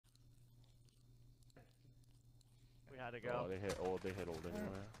Gotta go. Oh, they hit old. They hit old anyway.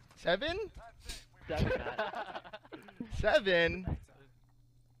 7? 7, Matt. 7?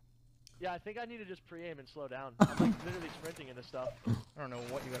 Yeah, I think I need to just pre-aim and slow down. I'm like literally sprinting into stuff. I don't know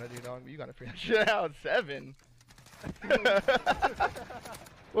what you gotta do, dog, but you gotta figure that shit out. 7?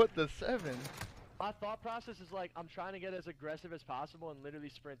 What the 7? My thought process is like, I'm trying to get as aggressive as possible and literally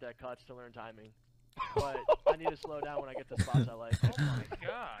sprint at cuts to learn timing. But I need to slow down when I get to spots I like. Oh my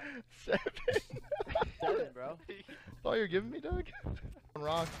god. 7? 7, bro. That's all you're giving me, Doug? On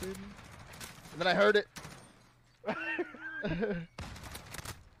rocks, dude. And then I heard it.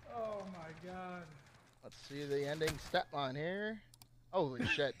 Oh my god. Let's see the ending stat line here. Holy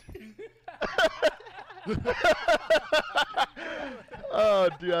shit. Oh,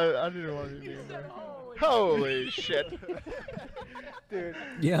 dude, I didn't want to be mean there. Holy shit. Dude.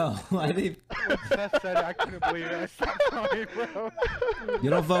 Yo, I think Seth said I couldn't believe it. I stopped talking, bro. you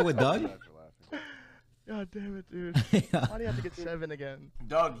don't fuck with Doug. God damn it, dude. Why do you have to get 7 again?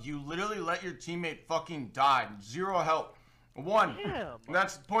 Doug, you literally let your teammate fucking die. 0 help. 1. Damn.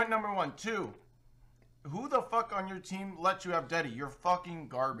 That's point number 1. 2. Who the fuck on your team let you have Deddy? You're fucking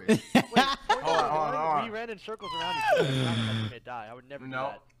garbage. Wait, hold on. we ran in circles around each other. I made die. I would never do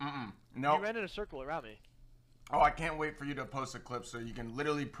No. that. No. You ran in a circle around me. Oh, I can't wait for you to post a clip so you can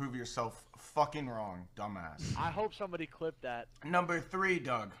literally prove yourself fucking wrong, dumbass. I hope somebody clipped that. Number 3,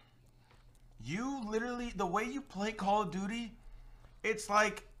 Doug. You literally, the way you play Call of Duty, it's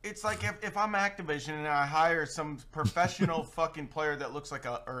like if I'm Activision and I hire some professional fucking player that looks like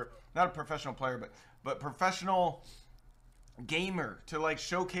or not a professional player, but professional gamer to like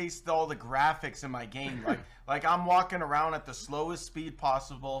showcase all the graphics in my game. Like I'm walking around at the slowest speed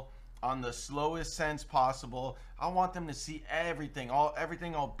possible, on the slowest sense possible. I want them to see everything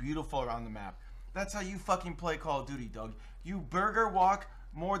all beautiful around the map. That's how you fucking play Call of Duty, Doug. You burger walk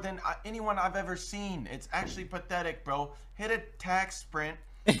more than anyone I've ever seen. It's actually pathetic, bro. Hit a tack sprint.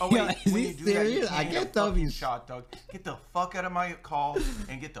 Oh wait, Is when he you do that, you serious? can't I hit a can't tell if fucking he's shot, Doug. Get the fuck out of my call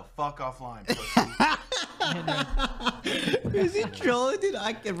and get the fuck offline, pussy. Is he trolling, dude?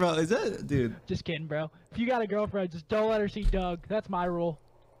 I can, bro. Is that, dude? Just kidding, bro. If you got a girlfriend, just don't let her see Doug. That's my rule.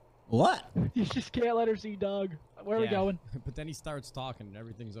 What? You just can't let her see Doug. Where are we going? But then he starts talking and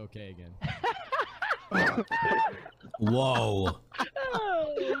everything's okay again. Whoa.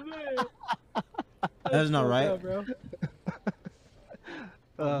 Oh, man. That's not right. Bro.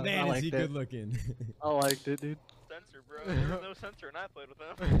 Man, is he good looking. I liked it, dude. Censor, bro. There was no censor and I played with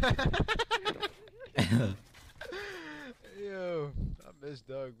him. Yo, I miss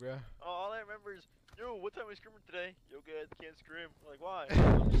Doug, bro. Oh, all I remember is, yo, what time are we scrimming today? Yo, good, can't scrim. I'm like, why?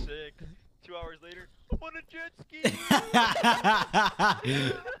 I'm sick. 2 hours later, I'm on a jet ski.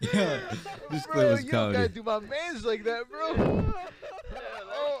 Yeah, this clip was you don't gotta coded. do my mans like that, bro. Dude,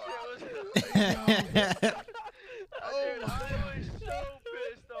 I was so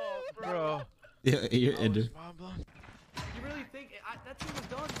pissed off, bro. Yeah, you're into. You really think that team was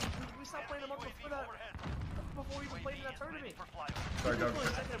done? We stopped playing a month before we even played in that tournament. Sorry, Doug.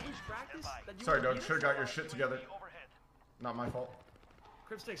 Sorry, Doug. Should've Should've got your shit together. Not my fault.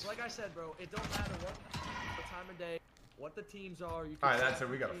 Crimsix, like I said, bro, it don't matter what the time of day, what the teams are. You Alright, that's it.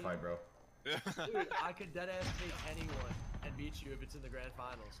 We gotta fight, bro. Dude, I could deadass take anyone and beat you if it's in the grand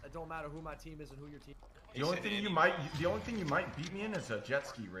finals. It don't matter who my team is and who your team. The only thing you might beat me in is a jet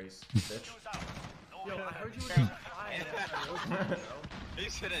ski race, bitch. Yo, I heard you were just flying after He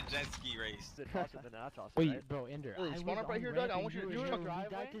said a jet ski race. Wait, bro, Ender. Really, spawn up right here, Doug. I want you to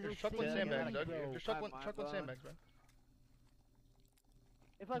just chuck one sandbags, Doug. Just chuck one sandbags, bro.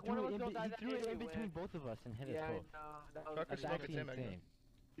 If like one of us don't die, he threw it in between both of us and hit us both. Chuck a That's smoke at actually sandbags, bro. insane.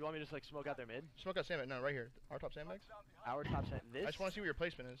 You want me to just like smoke out their mid? Smoke out sandbags. No, right here. Our top sandbags. Our top set. This? I just want to see where your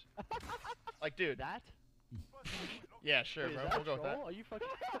placement is. Like, dude. That? Yeah, sure, Wait, bro. is that We'll go with that. troll? Are you fucking?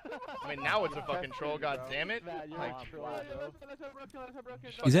 I mean, now it's a fucking troll. God damn it! Matt, you're Like, a troll, bro.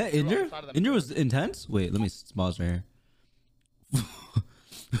 Is that Inder? Inder was intense? Wait, let me pause right here.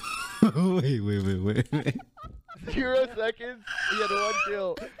 wait. 0 seconds. He had 1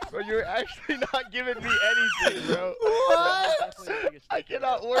 kill. Bro, you're actually not giving me anything, bro. What? I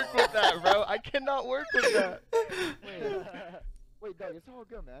cannot work with that, bro. I cannot work with that. Wait, Doug, it's all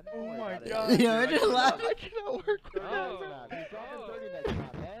good, man. Oh my god. Yeah, dude, I cannot work with Oh,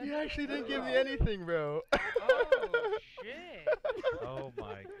 that. He actually didn't give me anything, bro. Oh, shit. Oh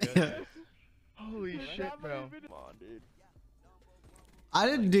my goodness. Holy shit, bro. Come on, dude. I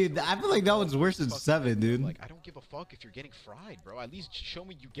didn't, dude. I feel like that one's worse than 7, dude. Like, I don't give a fuck if you're getting fried, bro. At least show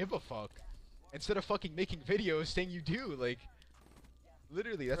me you give a fuck. Instead of fucking making videos saying you do, like...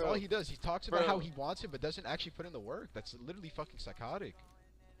 Literally, that's all he does. He talks about how he wants it, but doesn't actually put in the work. That's literally fucking psychotic.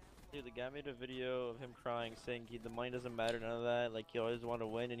 Dude, the guy made a video of him crying, saying the money doesn't matter, none of that. Like, he always want to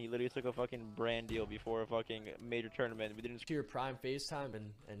win, and he literally took a fucking brand deal before a fucking major tournament. We didn't To your prime FaceTime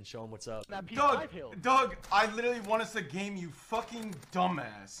and show him what's up. Doug, I literally want us to game, you fucking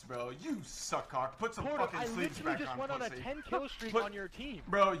dumbass, bro. You suck cock. Put some fucking sleeves back on, I just went on a 10-kill streak on your team.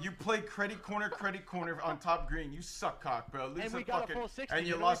 Bro, you played credit corner on top green. You suck cock, bro. Lose and we the got fucking, a full 60. and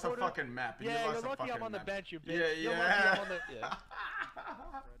you lost a fucking map. And yeah, you lost you're lucky a I'm on map. the bench, you bitch. Yeah, You're yeah. lucky I'm on the... Yeah.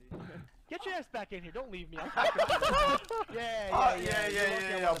 Get your ass back in here. Don't leave me. I'm talking Yeah.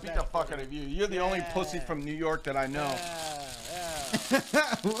 I'll beat the fuck out of you. You're the only pussy from New York that I know.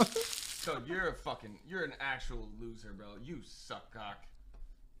 So you're an actual loser, bro. You suck cock.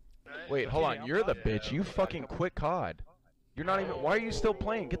 Wait, hold on. You're the bitch. You fucking quit COD. You're not even. Why are you still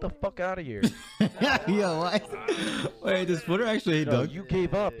playing? Get the fuck out of here. Yo, why? Wait, does Twitter actually hate Doug? You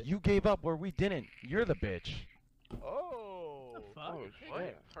gave up. You gave up where we didn't. You're the bitch. Oh. Oh,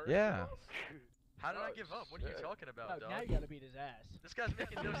 shit. Yeah. How did I give up? What are you talking about, dog? Now you gotta beat his ass. This guy's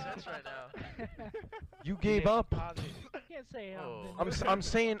making no sense right now. You gave up. You can't say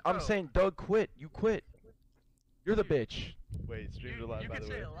I'm saying Doug quit. You quit. You're the bitch. Wait, streams are live, by the way. You can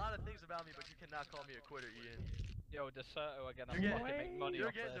say a lot of things about me, but you cannot call me a quitter, Ian. Yo, DeSoto again, I'm fucking make money You're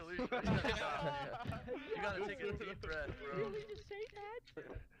off getting this. delusional. You gotta take a deep breath, bro. Did you just say that?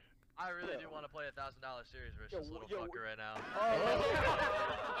 I really do want to play $1,000 series versus this little fucker right now.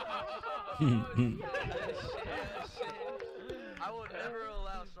 I will never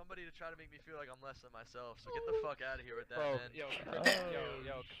allow somebody to try to make me feel like I'm less than myself. So get the fuck out of here with that, man. Yo,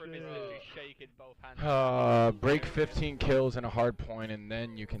 Crim is literally shaking both hands. Break 15 kills and a hard point, and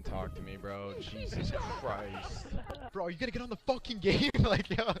then you can talk to me, bro. Jesus Christ. Bro, you gotta get on the fucking game, like,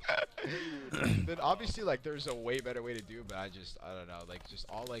 yo. Then obviously, like, there's a way better way to do, but I don't know, like, just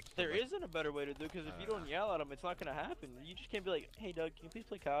all, like... There isn't a better way to do, because if you don't yell at him, it's not gonna happen. You just can't be like, hey, Doug, can you please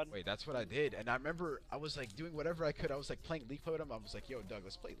play COD? Wait, that's what I did, and I remember I was, like, doing whatever I could. I was, like, playing League Play with him. I was like, yo, Doug,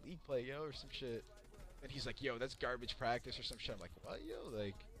 let's play League Play, yo, or some shit. And he's like, yo, that's garbage practice or some shit. I'm like, what, yo,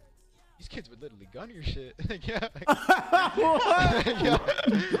 like... These kids would literally gun your shit. Like, yeah.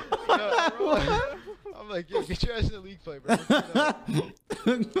 I'm like, yo, get your ass in the League Play, bro.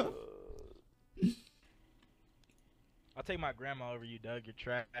 I'll take my grandma over you, Doug. You're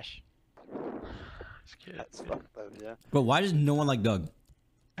trash. That's fucked up, yeah. But why does no one like Doug?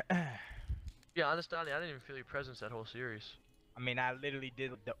 Yeah, honestly, I didn't even feel your presence that whole series. I mean, I literally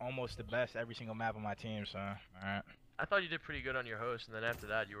did almost the best every single map on my team, so, alright. I thought you did pretty good on your host, and then after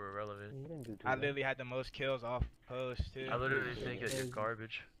that, you were irrelevant. I literally had the most kills off host, too. I literally think that you're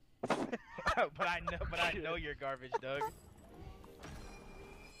garbage. but I know you're garbage, Doug.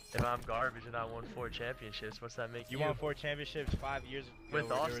 If I'm garbage and I won 4 championships, what's that make you? You won 4 championships 5 years ago.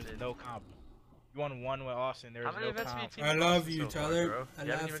 With Austin. There was no comp. You won 1 with Austin. There was no comp. I love you, Tyler.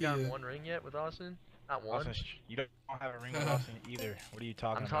 You haven't even gotten 1 ring yet with Austin? Not 1. You don't have a ring with Austin either. What are you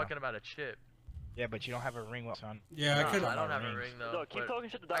talking about? I'm talking about a chip. Yeah, but you don't have a ring with Austin. Yeah, I don't have a ring though. No, keep talking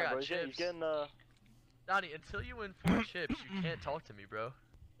shit to Doug, bro. He's getting Donnie, until you win 4 chips, you can't talk to me, bro.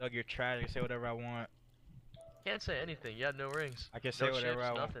 Doug, you're trash. I can say whatever I want. Can't say anything. You have no rings. I can say whatever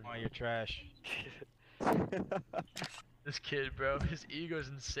I want. You're trash. This kid, bro, his ego's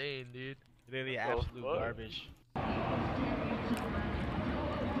insane, dude. Literally absolute garbage.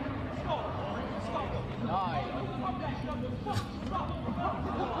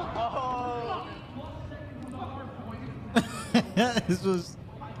 This was.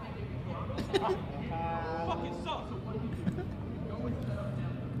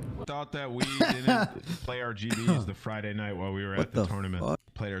 Thought that we didn't play our GBs the Friday night while we were at the tournament. Fuck?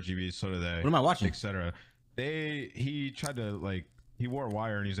 Played our GBs, so did they. What am I watching? Etc. He tried to, like, he wore a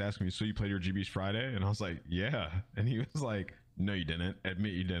wire and he's asking me, so you played your GBs Friday? And I was like, yeah. And he was like, no, you didn't.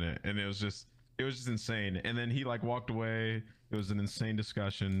 Admit you didn't. And it was just insane. And then he, like, walked away. It was an insane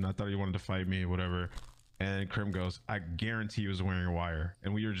discussion. I thought he wanted to fight me, whatever. And Crim goes, I guarantee he was wearing a wire.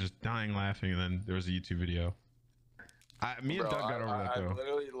 And we were just dying laughing. And then there was a YouTube video. Me and Doug got over that, though. I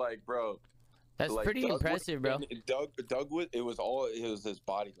literally, like, bro. That's like, pretty impressive, bro. Doug was, it was his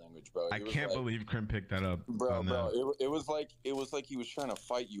body language, bro. I can't believe Crim picked that up. Bro, it was like he was trying to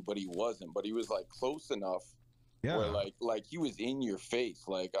fight you, but he wasn't. But he was, like, close enough. Yeah. Where, like he was in your face.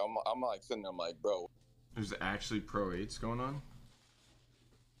 Like, I'm like sitting there, I'm like, bro. There's actually Pro 8s going on?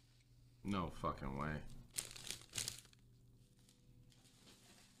 No fucking way.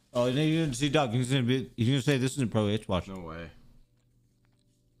 Oh, you're gonna see Doug. He's gonna say this isn't Pro 8. Watch. No way.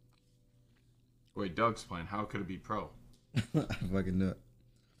 Wait, Doug's playing. How could it be Pro? I fucking knew it.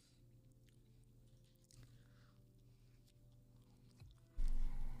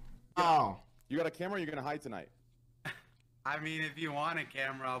 Oh, you got a camera? Or you're gonna hide tonight? I mean, if you want a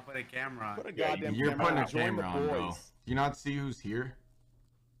camera, I'll put a camera on. Put a goddamn You're camera putting a on. Join the camera on, bro. boys. Do you not see who's here?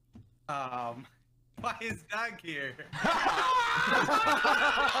 Why is Doug here?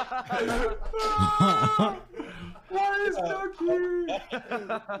 Why is Doug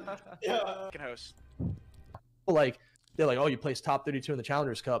here? Host. Well, like they're like, oh, you placed top 32 in the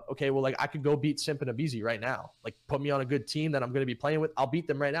Challengers Cup. Okay, well, like I could go beat Simp and Abizi right now. Like, put me on a good team that I'm going to be playing with. I'll beat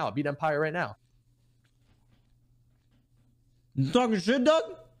them right now. I'll beat Empire right now. You talking shit, Doug?